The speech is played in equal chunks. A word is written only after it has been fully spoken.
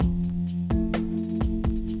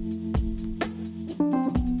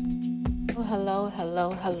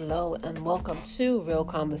Hello, and welcome to Real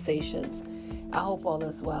Conversations. I hope all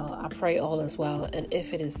is well. I pray all is well. And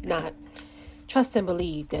if it is not, trust and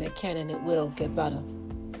believe that it can and it will get better.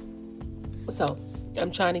 So,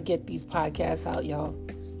 I'm trying to get these podcasts out, y'all.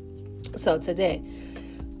 So, today,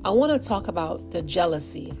 I want to talk about the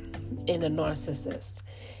jealousy in a narcissist.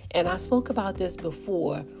 And I spoke about this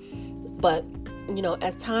before, but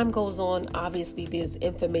as time goes on, obviously there's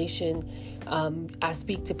information. I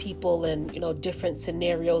speak to people and, different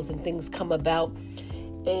scenarios and things come about.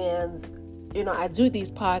 And, I do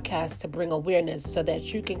these podcasts to bring awareness so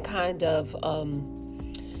that you can kind of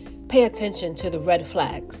pay attention to the red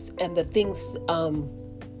flags and the things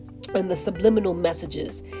and the subliminal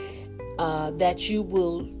messages that you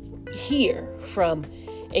will hear from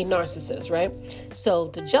a narcissist, right? So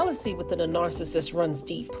the jealousy within a narcissist runs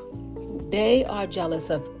deep. They are jealous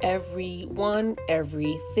of everyone,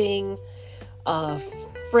 everything,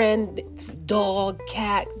 friend, dog,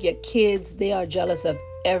 cat, your kids. They are jealous of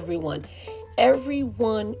everyone.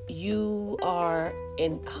 Everyone you are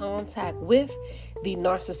in contact with, the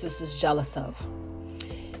narcissist is jealous of.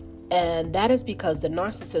 And that is because the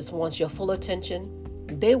narcissist wants your full attention.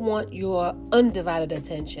 They want your undivided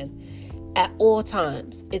attention at all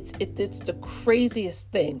times. It's the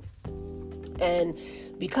craziest thing. And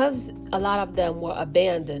because a lot of them were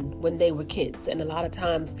abandoned when they were kids, and a lot of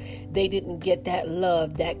times they didn't get that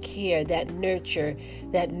love, that care, that nurture,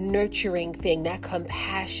 that nurturing thing, that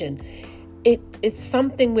compassion, it's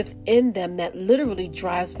something within them that literally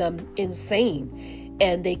drives them insane.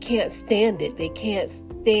 And they can't stand it. They can't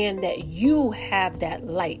stand that you have that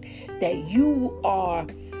light, that you are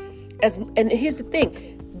and here's the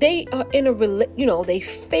thing, they are in they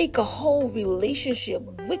fake a whole relationship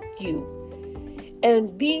with you.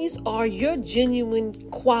 And these are your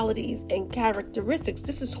genuine qualities and characteristics.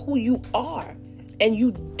 This is who you are. And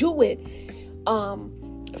you do it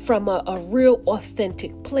from a real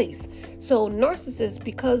authentic place. So narcissists,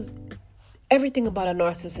 because everything about a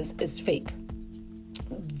narcissist is fake,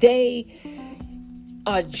 they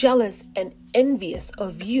are jealous and envious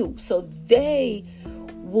of you. So they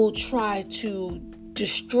will try to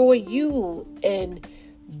destroy you and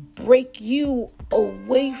break you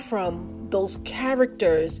away from those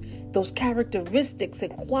characters, those characteristics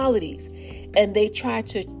and qualities. And they try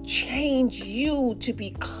to change you to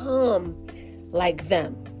become like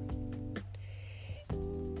them.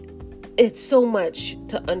 It's so much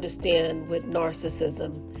to understand with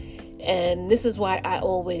narcissism. And this is why I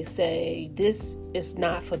always say this is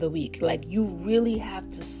not for the weak. Like, you really have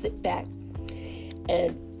to sit back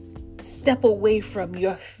and step away from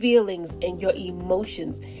your feelings and your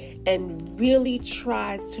emotions and really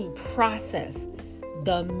try to process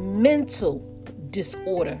the mental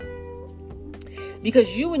disorder.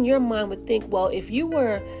 Because you in your mind would think, well, if you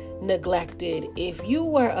were neglected, if you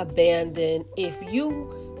were abandoned, if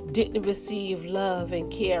you didn't receive love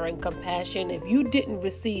and care and compassion, if you didn't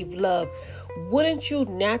receive love, wouldn't you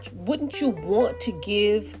want to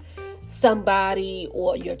give somebody,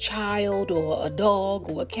 or your child, or a dog,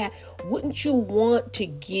 or a cat, wouldn't you want to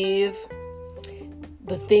give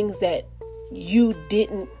the things that you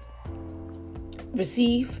didn't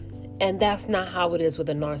receive? And that's not how it is with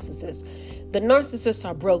a narcissist. The narcissists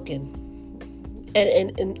are broken.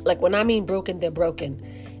 And like, when I mean broken, they're broken.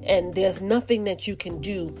 And there's nothing that you can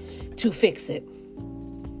do to fix it.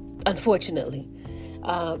 Unfortunately,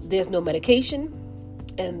 there's no medication,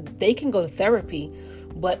 and they can go to therapy.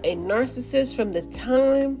 But a narcissist, from the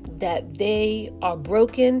time that they are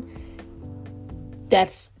broken,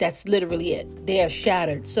 that's literally it. They are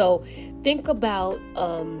shattered. So think about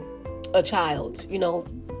a child.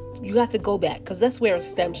 You have to go back, because that's where it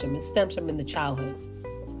stems from. It stems from in the childhood,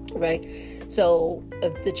 right? So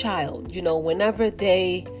the child, whenever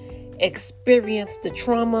they experience the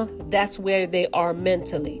trauma, that's where they are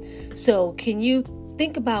mentally. So can you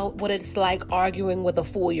think about what it's like arguing with a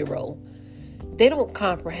 4-year-old? They don't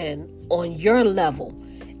comprehend on your level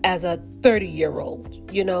as a 30-year-old,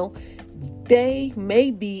 They may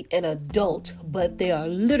be an adult, but they are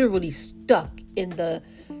literally stuck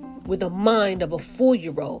with the mind of a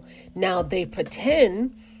 4-year-old. Now, they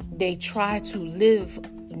pretend, they try to live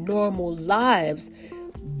normal lives,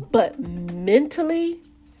 but mentally,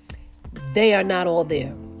 they are not all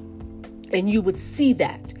there. And you would see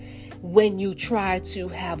that when you try to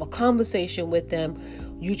have a conversation with them.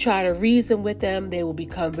 You try to reason with them, they will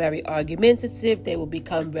become very argumentative. They will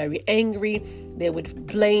become very angry. They would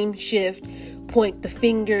blame shift, point the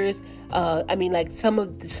fingers.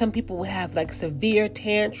 Some people would have like severe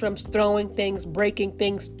tantrums, throwing things, breaking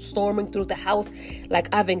things, storming through the house. Like,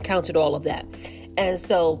 I've encountered all of that. And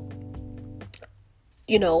so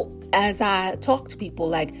as I talk to people,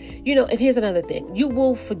 like, and here's another thing. You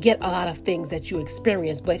will forget a lot of things that you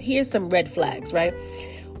experience, but here's some red flags, right?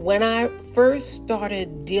 When I first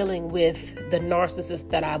started dealing with the narcissist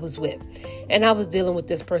that I was with, and I was dealing with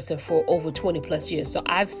this person for over 20 plus years. So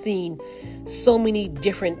I've seen so many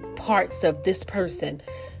different parts of this person.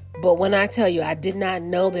 But when I tell you, I did not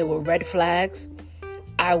know there were red flags.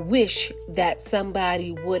 I wish that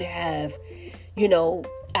somebody would have,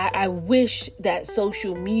 I wish that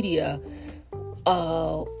social media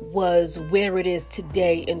was where it is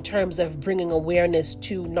today in terms of bringing awareness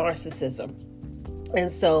to narcissism. And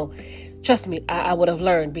so, trust me, I would have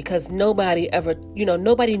learned, because nobody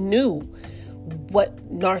knew what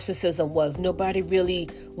narcissism was. Nobody really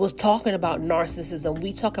was talking about narcissism.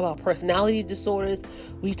 We talk about personality disorders.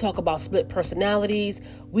 We talk about split personalities.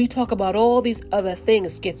 We talk about all these other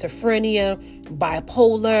things, schizophrenia,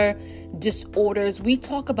 bipolar disorders. We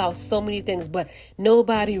talk about so many things, but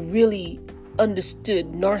nobody really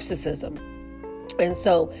understood narcissism. And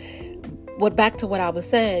so, back to what I was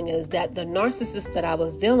saying is that the narcissist that I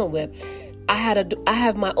was dealing with, I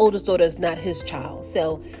have my oldest daughter is not his child.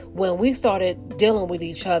 So when we started dealing with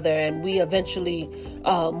each other and we eventually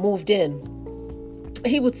moved in,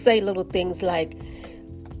 he would say little things like,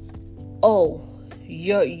 "Oh,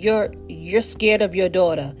 you're scared of your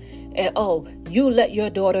daughter," and "Oh, you let your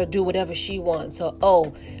daughter do whatever she wants,"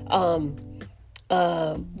 or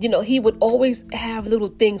he would always have little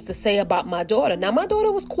things to say about my daughter. Now, my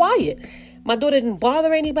daughter was quiet. My daughter didn't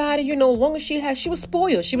bother anybody, as long as she was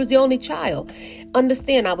spoiled. She was the only child.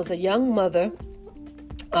 Understand, I was a young mother.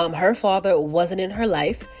 Her father wasn't in her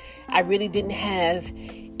life. I really didn't have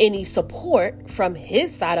any support from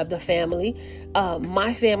his side of the family.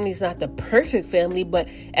 My family's not the perfect family, but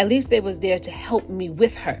at least they was there to help me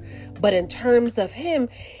with her. But in terms of him,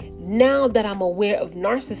 now that I'm aware of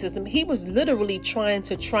narcissism, he was literally trying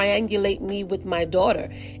to triangulate me with my daughter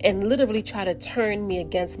and literally try to turn me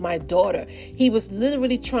against my daughter. He was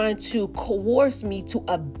literally trying to coerce me to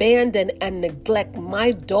abandon and neglect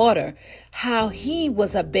my daughter, how he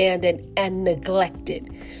was abandoned and neglected.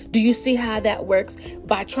 Do you see how that works?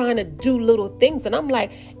 By trying to do little things. And I'm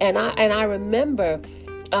like, and I remember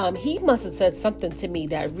he must have said something to me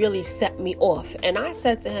that really set me off. And I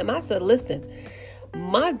said to him, I said, "Listen,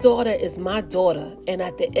 my daughter is my daughter. And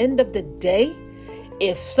at the end of the day,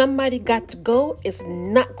 if somebody got to go, it's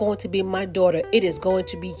not going to be my daughter. It is going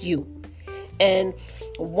to be you." And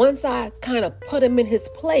once I kind of put him in his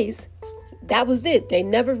place, that was it. They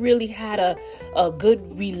never really had a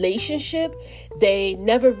good relationship. They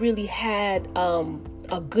never really had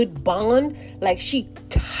a good bond. Like, she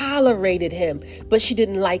tolerated him, but she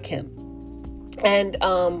didn't like him. And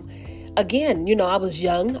again, I was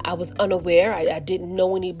young. I was unaware. I didn't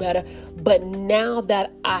know any better. But now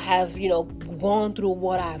that I have, gone through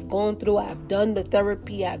what I've gone through, I've done the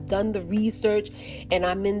therapy, I've done the research, and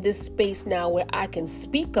I'm in this space now where I can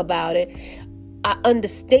speak about it. I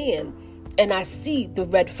understand. And I see the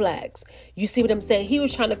red flags. You see what I'm saying? He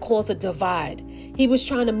was trying to cause a divide. He was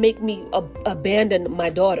trying to make me abandon my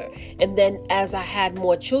daughter. And then as I had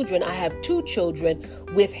more children, I have 2 children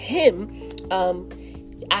with him.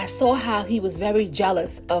 I saw how he was very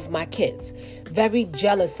jealous of my kids, very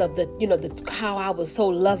jealous of how I was so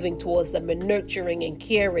loving towards them and nurturing and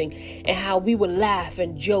caring, and how we would laugh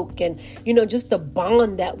and joke and, just the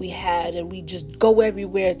bond that we had, and we just go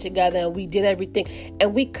everywhere together and we did everything.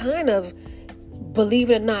 And we kind of, believe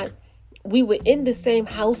it or not, we were in the same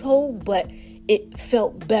household, but it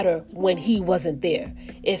felt better when he wasn't there.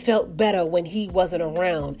 It felt better when he wasn't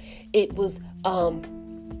around. It was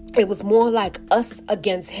more like us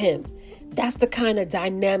against him. That's the kind of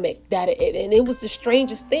dynamic and it was the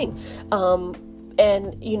strangest thing.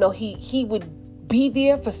 And he would be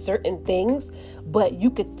there for certain things, but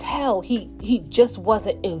you could tell he just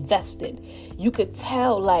wasn't invested. You could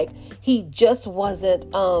tell, like, he just wasn't,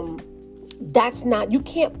 you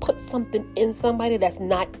can't put something in somebody that's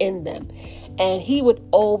not in them. And he would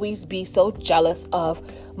always be so jealous of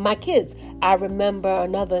my kids. I remember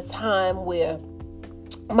another time where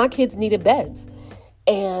my kids needed beds.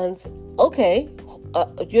 And okay,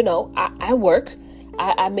 I work.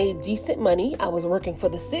 I made decent money. I was working for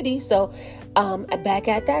the city. So back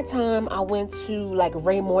at that time, I went to like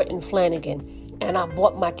Raymore and Flanagan, and I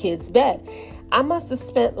bought my kids' bed. I must have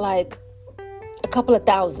spent like a couple of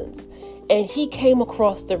thousands. And he came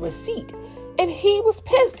across the receipt and he was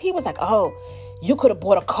pissed. He was like, "Oh, you could have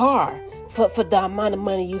bought a car for the amount of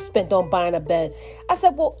money you spent on buying a bed." I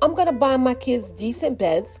said, "Well, I'm going to buy my kids decent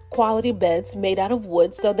beds, quality beds made out of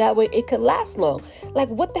wood, so that way it could last long." Like,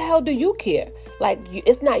 what the hell do you care? Like,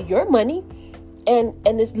 it's not your money. And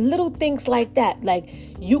it's little things like that. Like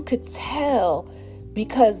you could tell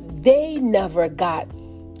because they never got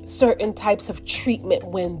certain types of treatment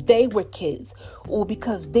when they were kids, or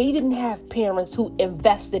because they didn't have parents who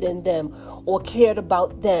invested in them or cared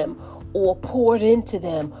about them or poured into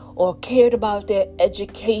them or cared about their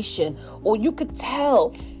education. Or you could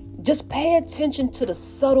tell, just pay attention to the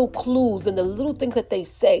subtle clues and the little things that they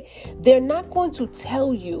say. They're not going to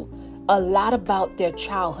tell you a lot about their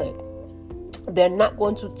childhood. They're not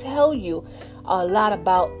going to tell you a lot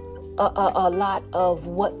about a lot of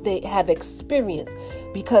what they have experienced,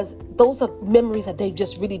 because those are memories that they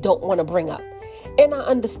just really don't want to bring up. And I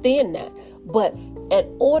understand that. But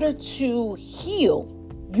in order to heal,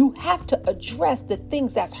 you have to address the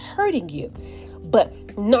things that's hurting you. But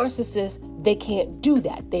narcissists, they can't do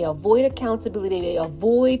that. They avoid accountability. They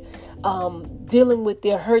avoid dealing with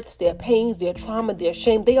their hurts, their pains, their trauma, their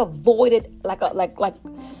shame. They avoid it like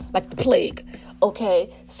the plague.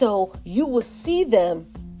 Okay, so you will see them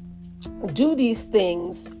do these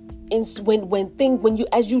things when you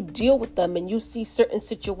as you deal with them and you see certain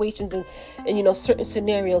situations and certain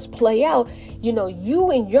scenarios play out. You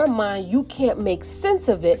in your mind, you can't make sense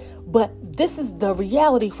of it, but this is the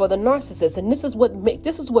reality for the narcissist, and this is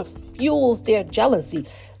what fuels their jealousy.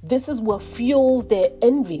 This is what fuels their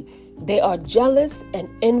envy. They are jealous and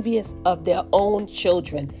envious of their own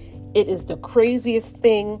children. It is the craziest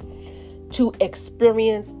thing to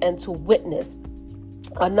experience and to witness.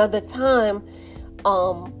 Another time,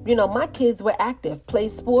 my kids were active,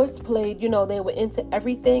 played sports, they were into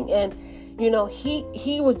everything. And,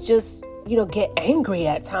 he was just, get angry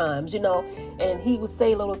at times, and he would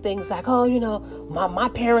say little things like, oh, my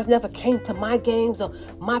parents never came to my games, or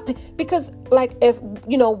because like, if,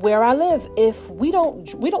 where I live, if we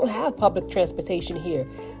don't have public transportation here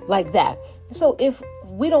like that. So if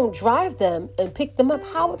we don't drive them and pick them up,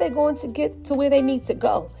 how are they going to get to where they need to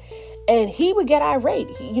go? And he would get irate.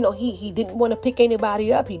 He didn't want to pick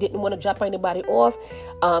anybody up. He didn't want to drop anybody off.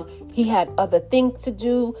 He had other things to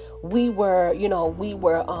do. We were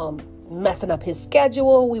messing up his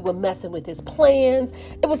schedule. We were messing with his plans.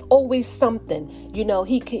 It was always something.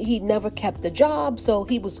 He never kept a job, so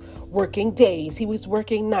he was working days. He was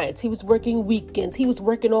working nights. He was working weekends. He was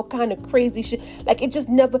working all kind of crazy shit. Like he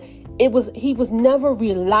was never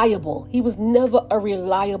reliable. He was never a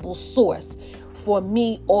reliable source for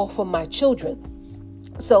me or for my children.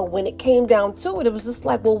 So when it came down to it, it was just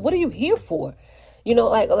like, well, what are you here for? You're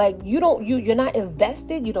not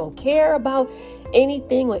invested. You don't care about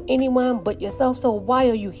anything or anyone but yourself. So why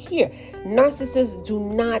are you here? Narcissists do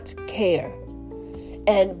not care.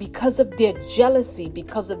 And because of their jealousy,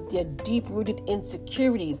 because of their deep-rooted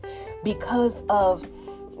insecurities, because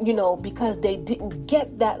they didn't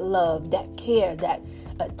get that love, that care, that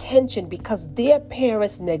attention, because their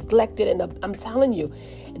parents neglected, and I'm telling you,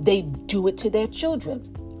 they do it to their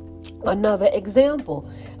children. Another example,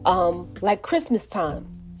 like Christmas time,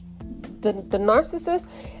 the narcissist,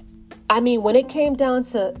 when it came down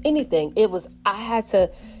to anything, it was, I had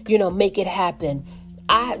to, make it happen.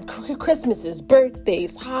 I had Christmases,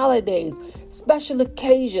 birthdays, holidays, special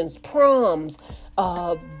occasions, proms,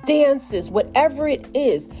 dances, whatever it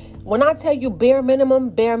is. When I tell you bare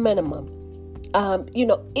minimum.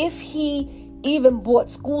 If he even bought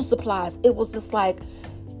school supplies, it was just like,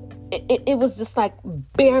 it was just like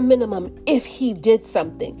bare minimum if he did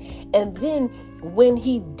something. And then when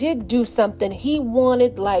he did do something, he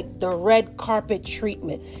wanted like the red carpet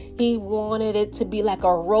treatment. He wanted it to be like a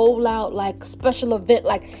rollout, like special event.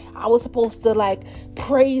 Like I was supposed to like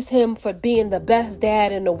praise him for being the best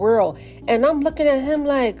dad in the world. And I'm looking at him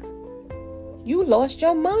like, you lost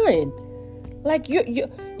your mind. Like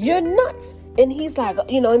you're nuts. And he's like,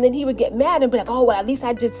 and then he would get mad and be like, oh, well, at least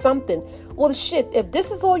I did something. Well, shit, if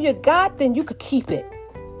this is all you got, then you could keep it,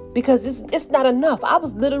 because it's not enough. I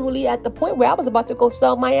was literally at the point where I was about to go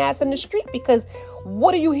sell my ass in the street, because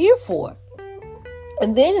what are you here for?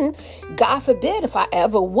 And then, God forbid, if I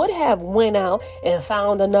ever would have went out and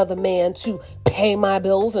found another man to pay my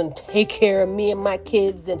bills and take care of me and my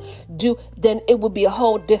kids then it would be a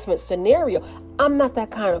whole different scenario. I'm not that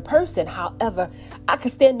kind of person. However, I can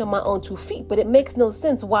stand on my own 2 feet, but it makes no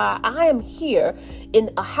sense why I am here in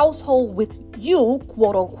a household with you,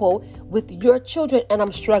 quote unquote, with your children, and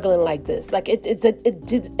I'm struggling like this. Like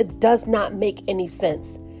it does not make any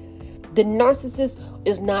sense. The narcissist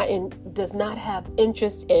does not have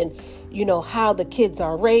interest in, how the kids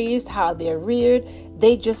are raised, how they're reared.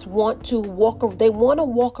 They just want to walk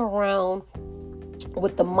around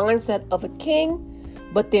with the mindset of a king,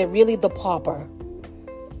 but they're really the pauper.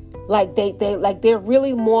 Like they're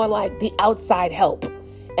really more like the outside help.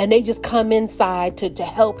 and they just come inside to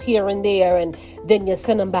help here and there, and then you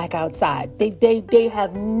send them back outside. They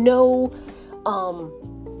have no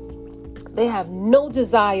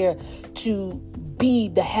desire to be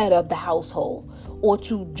the head of the household, or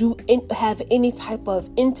to have any type of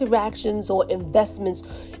interactions or investments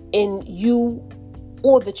in you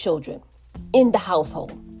or the children in the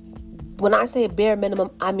household. When I say bare minimum,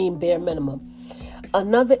 I mean bare minimum.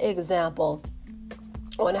 Another example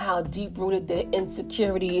on how deep-rooted the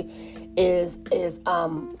insecurity is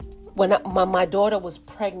when my daughter was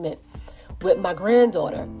pregnant with my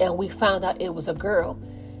granddaughter, and we found out it was a girl.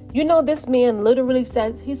 This man literally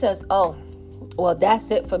says, oh, well,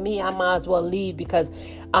 that's it for me. I might as well leave, because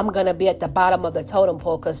I'm going to be at the bottom of the totem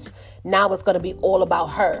pole, because now it's going to be all about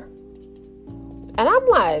her. And I'm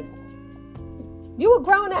like, you a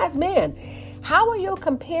grown-ass man. How are you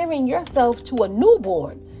comparing yourself to a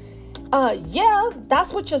newborn? Yeah,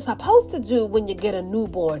 that's what you're supposed to do when you get a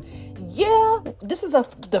newborn. Yeah, this is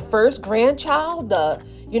the first grandchild.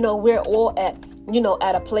 We're all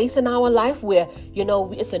at a place in our life where,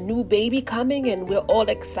 it's a new baby coming and we're all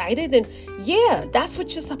excited. And yeah, that's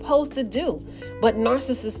what you're supposed to do. But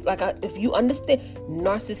narcissists, if you understand,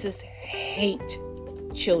 narcissists hate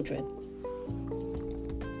children.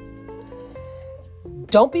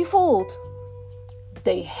 Don't be fooled.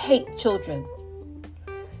 They hate children,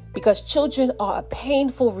 because children are a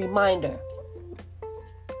painful reminder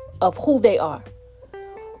of who they are,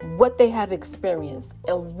 what they have experienced,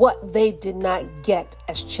 and what they did not get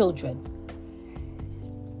as children.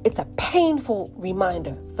 It's a painful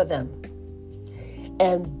reminder for them.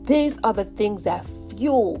 And these are the things that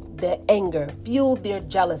fuel their anger, fuel their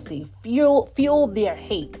jealousy, fuel their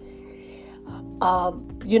hate. I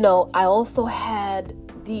also had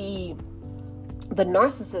the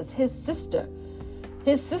narcissist, his sister.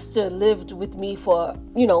 His sister lived with me for,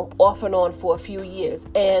 off and on for a few years.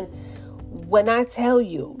 And when I tell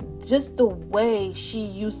you, just the way she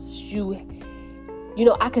used to,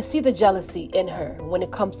 I could see the jealousy in her when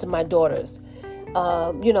it comes to my daughters.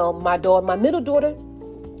 My middle daughter,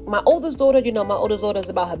 my oldest daughter, my oldest daughter is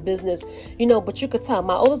about her business, but you could tell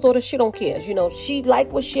my oldest daughter, she don't care. She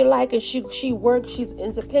like what she like, and she works, she's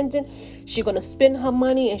independent. She gonna spend her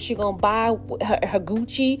money, and she gonna buy her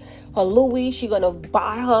Gucci, her Louis. She gonna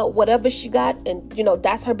buy her whatever she got, and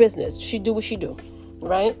that's her business. She do what she do,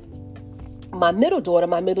 right? My middle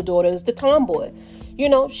daughter is the tomboy.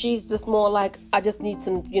 She's just more like, I just need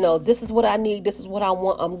some, this is what I need, this is what I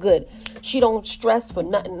want, I'm good. She don't stress for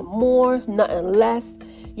nothing more, nothing less.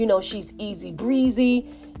 She's easy breezy.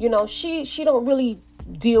 She don't really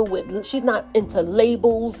deal with, she's not into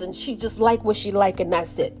labels, and she just like what she like, and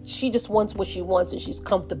that's it. She just wants what she wants, and she's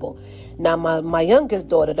comfortable. Now, my youngest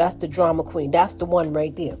daughter, that's the drama queen. That's the one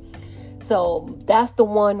right there. So that's the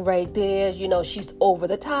one right there. She's over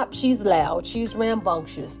the top. She's loud. She's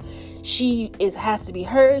rambunctious. She has to be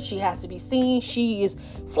heard. She has to be seen. She is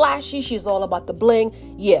flashy. She's all about the bling.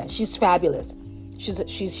 Yeah, she's fabulous.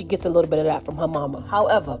 She gets a little bit of that from her mama.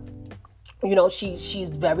 However,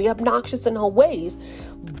 she's very obnoxious in her ways,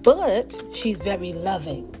 but she's very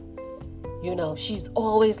loving. She's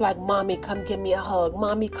always like, Mommy, come give me a hug.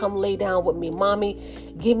 Mommy, come lay down with me. Mommy,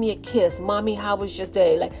 give me a kiss. Mommy, how was your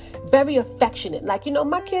day? Like, very affectionate. My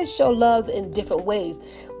kids show love in different ways,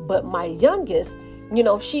 but my youngest,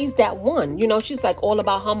 she's that one. She's like all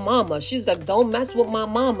about her mama. She's like, don't mess with my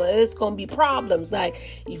mama. It's going to be problems. Like,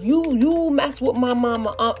 if you mess with my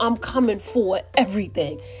mama, I'm coming for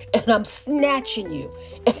everything, and I'm snatching you,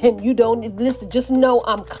 and you don't listen. Just know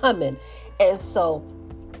I'm coming. And so,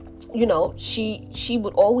 she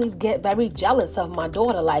would always get very jealous of my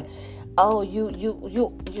daughter. Like, oh, you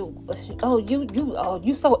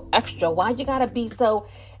so extra. Why you gotta be so,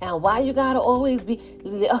 and why you gotta always be,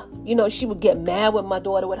 she would get mad when my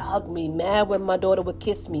daughter would hug me, mad when my daughter would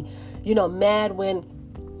kiss me, mad when,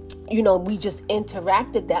 we just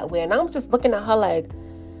interacted that way. And I'm just looking at her like,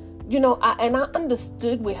 I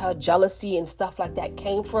understood where her jealousy and stuff like that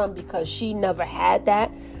came from, because she never had that.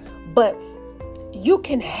 But you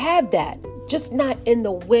can have that, just not in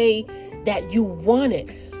the way that you want it.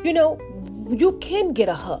 You can get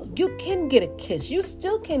a hug, you can get a kiss, you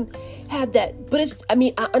still can have that. But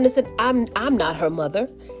I understand I'm not her mother,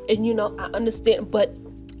 and I understand. But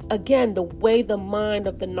again, the way the mind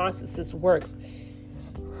of the narcissist works,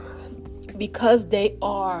 because they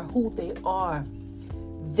are who they are,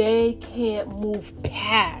 they can't move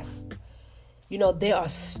past. They are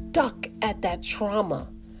stuck at that trauma.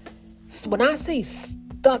 So when I say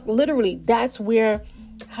stuck, literally, that's where,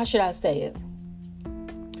 how should I say it?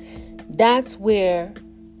 That's where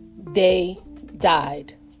they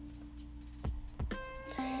died.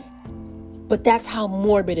 But that's how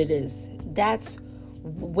morbid it is. That's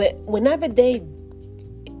whenever the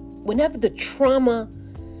trauma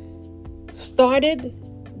started,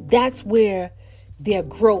 that's where their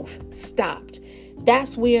growth stopped.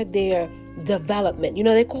 That's where their development,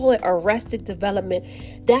 they call it arrested development.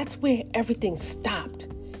 That's where everything stopped.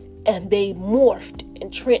 And they morphed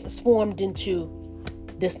and transformed into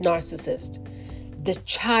this narcissist, the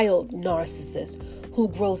child narcissist, who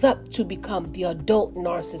grows up to become the adult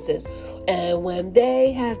narcissist. And when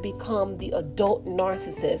they have become the adult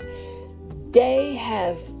narcissist, they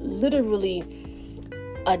have literally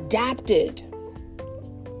adapted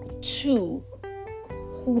to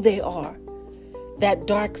who they are. That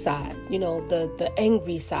dark side, the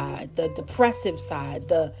angry side, the depressive side,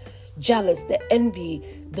 the jealous, the envy,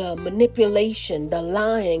 the manipulation, the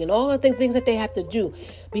lying, and all the things that they have to do,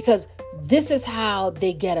 because this is how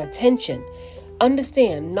they get attention.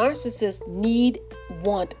 Understand, narcissists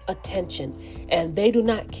want attention, and they do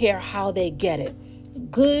not care how they get it.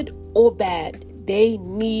 Good or bad, they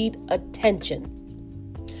need attention.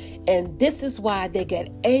 And this is why they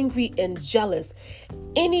get angry and jealous.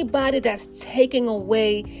 Anybody that's taking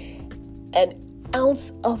away an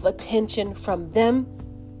ounce of attention from them,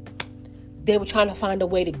 they were trying to find a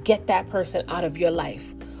way to get that person out of your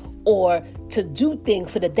life, or to do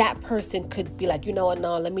things so that person could be like, no,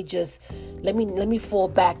 let me fall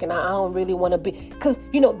back, and I don't really want to be, because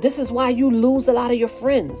this is why you lose a lot of your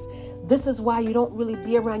friends. This is why you don't really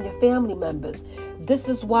be around your family members. This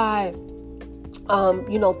is why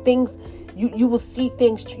things, you will see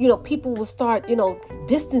things, people will start,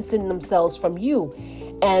 distancing themselves from you.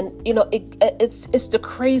 And, it's the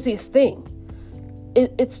craziest thing.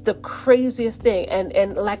 It's the craziest thing.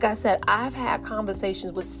 And like I said, I've had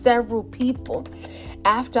conversations with several people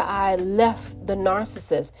after I left the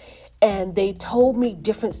narcissist, and they told me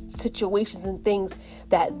different situations and things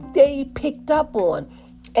that they picked up on.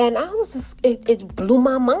 And I was just, it blew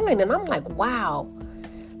my mind. And I'm like, wow,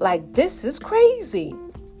 like, this is crazy.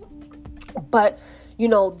 But, the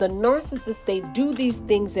narcissists, they do these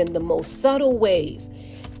things in the most subtle ways.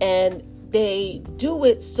 And they do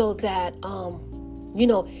it so that,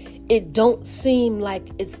 it don't seem like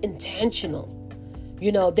it's intentional.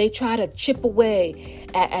 They try to chip away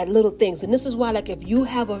at little things. And this is why, like, if you're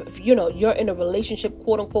in a relationship,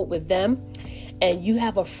 quote unquote, with them, and you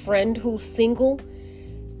have a friend who's single,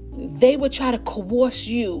 they would try to coerce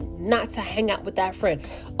you not to hang out with that friend.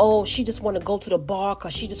 Oh, she just want to go to the bar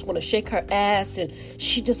because she just want to shake her ass, and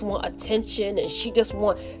she just want attention, and she just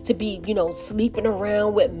want to be, sleeping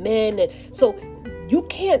around with men. And so you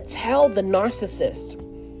can't tell the narcissist.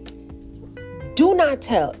 Do not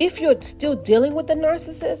tell. If you're still dealing with the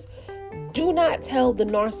narcissist, do not tell the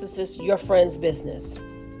narcissist your friend's business.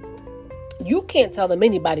 You can't tell them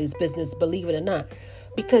anybody's business, believe it or not,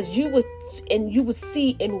 because you would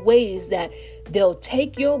see in ways that they'll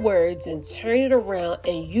take your words and turn it around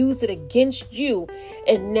and use it against you,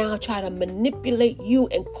 and now try to manipulate you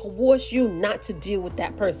and coerce you not to deal with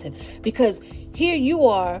that person. Because here you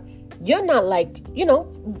are, you're not like,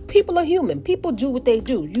 people are human. People do what they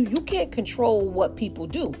do. You can't control what people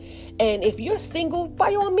do. And if you're single,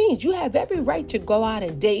 by all means, you have every right to go out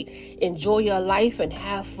and date, enjoy your life, and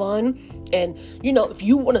have fun. And, if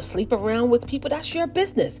you want to sleep around with people, that's your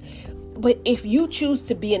business. But if you choose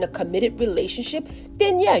to be in a committed relationship,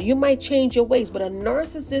 then yeah, you might change your ways. But a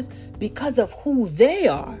narcissist, because of who they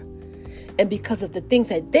are and because of the things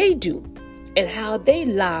that they do, and how they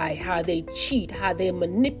lie, how they cheat, how they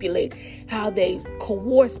manipulate, how they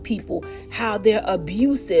coerce people, how they're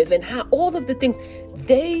abusive, and how all of the things,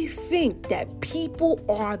 they think that people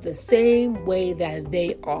are the same way that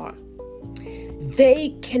they are.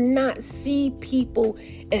 They cannot see people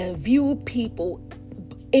and view people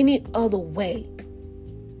any other way.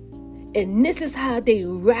 And this is how they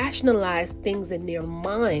rationalize things in their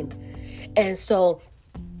mind. And so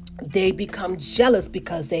they become jealous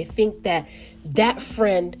because they think that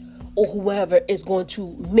friend or whoever is going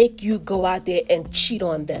to make you go out there and cheat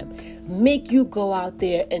on them, make you go out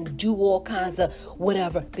there and do all kinds of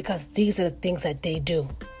whatever, because these are the things that they do.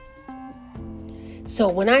 So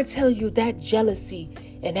when I tell you that jealousy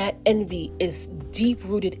and that envy is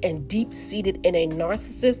deep-rooted and deep-seated in a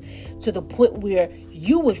narcissist, to the point where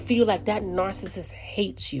you would feel like that narcissist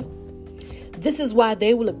hates you. This is why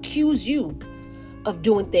they will accuse you of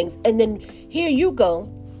doing things. And then here you go,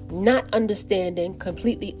 not understanding,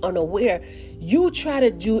 completely unaware. You try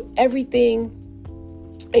to do everything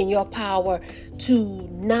in your power to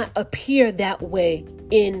not appear that way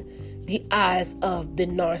in the eyes of the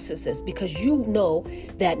narcissist, because you know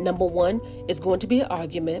that, number one, it's going to be an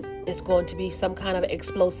argument. It's going to be some kind of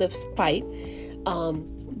explosive fight.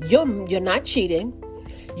 You're not cheating.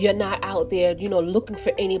 You're not out there, looking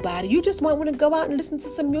for anybody. You just want to go out and listen to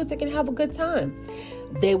some music and have a good time.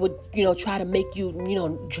 They would, try to make you,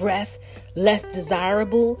 dress less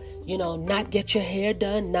desirable, not get your hair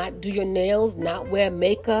done, not do your nails, not wear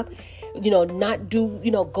makeup, not do,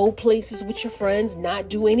 go places with your friends, not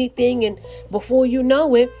do anything. And before you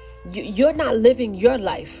know it, you're not living your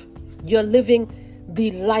life. You're living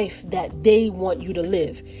the life that they want you to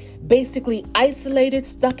live. Basically isolated,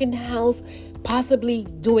 stuck in the house, possibly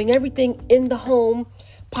doing everything in the home,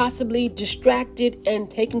 possibly distracted and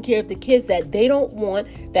taking care of the kids that they don't want,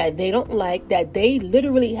 that they don't like, that they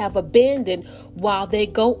literally have abandoned while they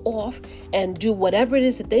go off and do whatever it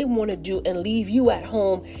is that they want to do and leave you at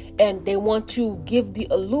home. And they want to give the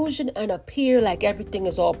illusion and appear like everything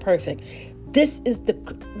is all perfect. This is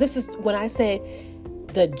when I say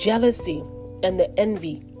the jealousy and the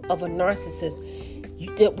envy of a narcissist.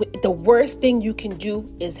 The worst thing you can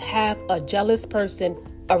do is have a jealous person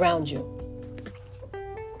around you.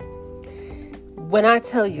 When I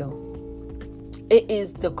tell you, it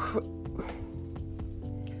is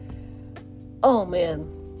oh man.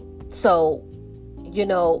 So,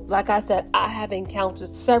 like I said, I have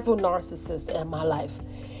encountered several narcissists in my life.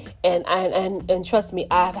 And trust me,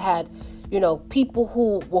 I've had people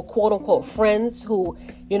who were quote unquote friends who,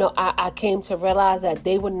 I came to realize that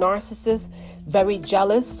they were narcissists, very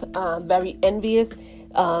jealous, very envious.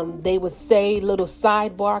 They would say little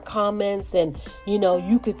sidebar comments and,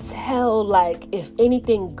 you could tell like if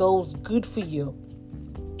anything goes good for you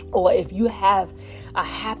or if you have a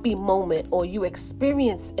happy moment or you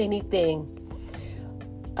experience anything,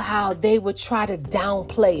 how they would try to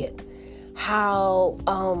downplay it, how,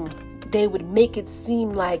 they would make it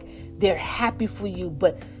seem like they're happy for you,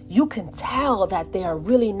 but you can tell that they are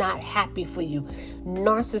really not happy for you.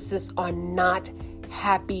 Narcissists are not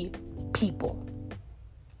happy people.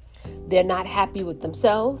 They're not happy with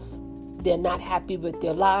themselves. They're not happy with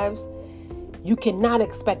their lives. You cannot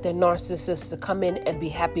expect a narcissist to come in and be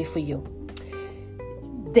happy for you.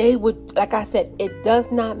 They would, like I said, it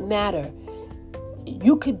does not matter.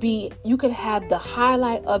 You could have the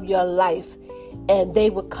highlight of your life and they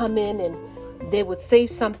would come in and they would say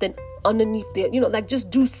something underneath there, like just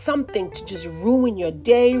do something to just ruin your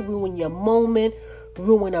day, ruin your moment,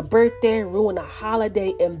 ruin a birthday, ruin a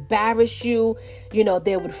holiday, embarrass you.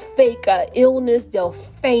 They would fake an illness. They'll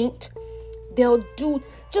faint. They'll do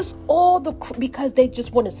just all because they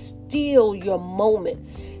just want to steal your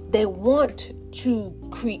moment. They want to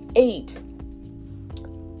create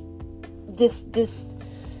this,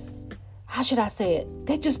 how should I say it?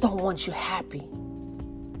 They just don't want you happy.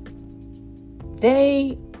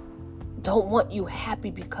 They don't want you happy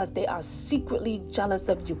because they are secretly jealous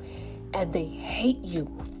of you and they hate you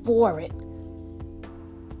for it.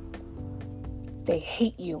 They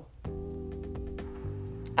hate you.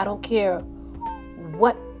 I don't care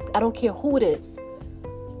who it is.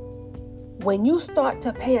 When you start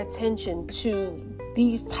to pay attention to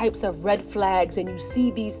these types of red flags and you see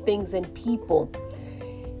these things in people,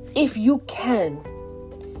 if you can,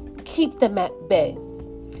 keep them at bay.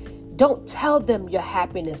 Don't tell them your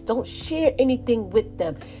happiness. Don't share anything with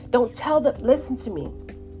them. Don't tell them, listen to me.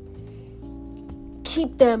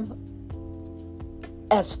 Keep them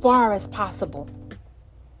as far as possible.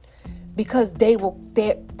 Because they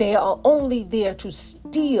are only there to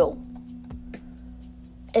steal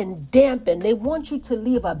and dampen. They want you to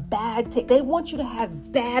leave a bad taste. They want you to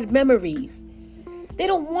have bad memories. They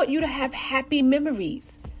don't want you to have happy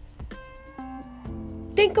memories.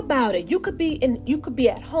 Think about it. You could be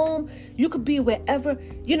at home, you could be wherever,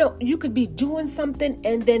 you could be doing something,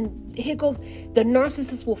 and then here goes the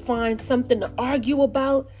narcissist will find something to argue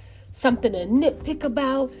about, something to nitpick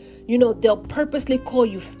about. They'll purposely call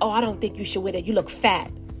you, oh, I don't think you should wear that. You look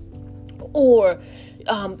fat. Or,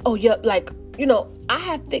 oh, you're like, I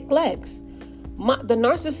have thick legs. The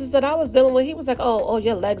narcissist that I was dealing with, he was like, oh,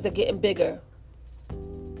 your legs are getting bigger.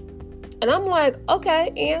 And I'm like,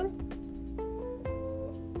 okay, and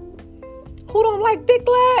who don't like thick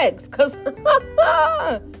legs? Because,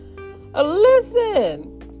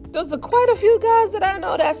 listen, there's quite a few guys that I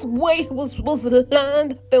know was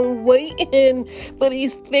lined up and waiting for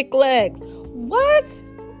these thick legs. What?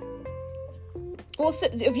 Well,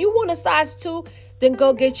 if you want a size 2, then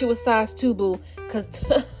go get you a size 2, boo.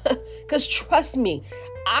 Because trust me,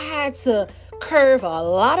 I had to curve a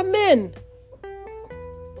lot of men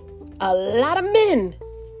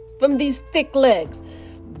from these thick legs.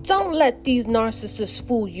 Don't let these narcissists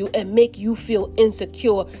fool you and make you feel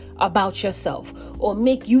insecure about yourself or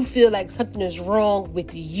make you feel like something is wrong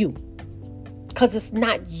with you. Because it's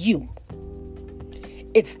not you.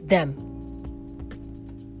 It's them.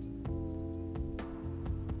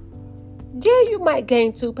 Yeah, you might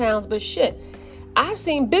gain 2 pounds, but shit, I've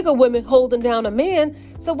seen bigger women holding down a man.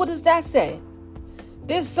 So what does that say?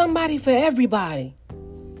 There's somebody for everybody.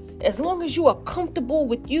 As long as you are comfortable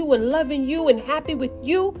with you and loving you and happy with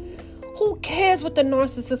you, who cares what the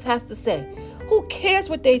narcissist has to say? Who cares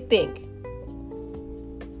what they think?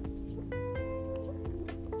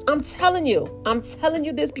 I'm telling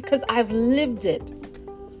you this because I've lived it.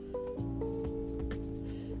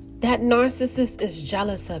 That narcissist is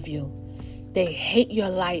jealous of you. They hate your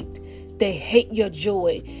light. They hate your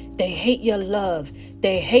joy. They hate your love.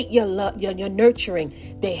 They hate your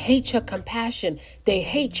nurturing. They hate your compassion. They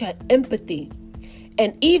hate your empathy.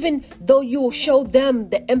 And even though you will show them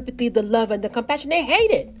the empathy, the love, and the compassion, they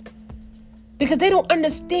hate it. Because they don't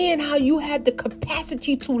understand how you had the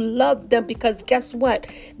capacity to love them. Because guess what?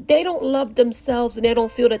 They don't love themselves and they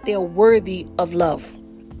don't feel that they're worthy of love.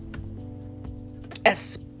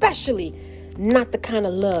 Especially not the kind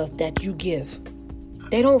of love that you give.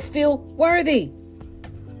 They don't feel worthy.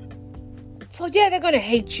 So yeah, they're going to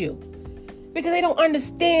hate you. Because they don't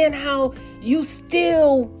understand how you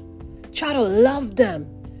still try to love them.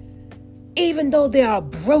 Even though they are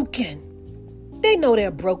broken. They know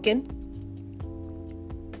they're broken.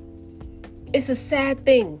 It's a sad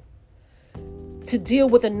thing to deal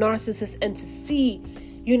with a narcissist and to see,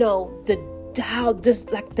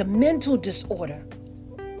 the mental disorder.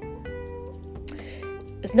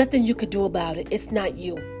 There's nothing you could do about it. It's not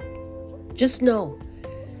you. Just know,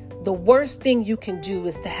 the worst thing you can do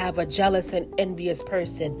is to have a jealous and envious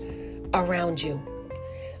person around you.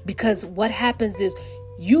 Because what happens is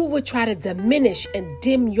you would try to diminish and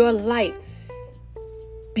dim your light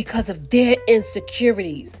because of their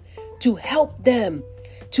insecurities, to help them,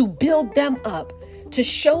 to build them up, to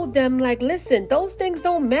show them like, listen, those things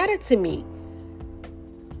don't matter to me.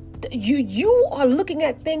 You are looking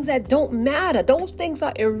at things that don't matter. Those things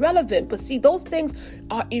are irrelevant. But see, those things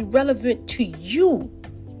are irrelevant to you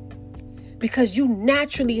because you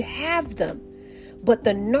naturally have them. But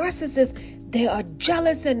the narcissists, they are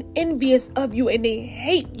jealous and envious of you, and they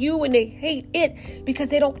hate you and they hate it because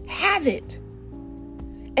they don't have it.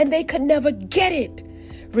 And they could never get it.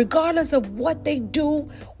 Regardless of what they do,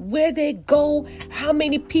 where they go, how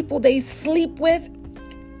many people they sleep with,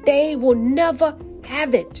 they will never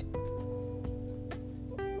have it.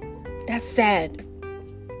 That's sad.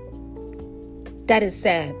 That is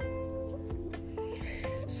sad.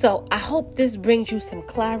 So I hope this brings you some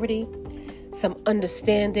clarity, some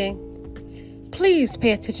understanding. Please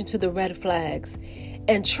pay attention to the red flags.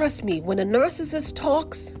 And trust me, when a narcissist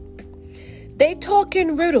talks, they talk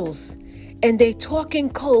in riddles. And they talk in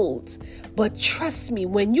codes. But trust me,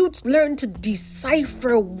 when you learn to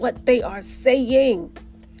decipher what they are saying,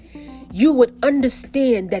 you would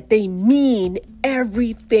understand that they mean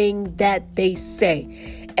everything that they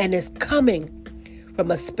say. And it's coming from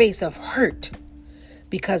a space of hurt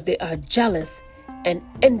because they are jealous and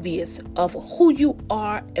envious of who you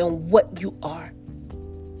are and what you are.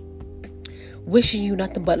 Wishing you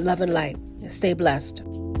nothing but love and light. Stay blessed.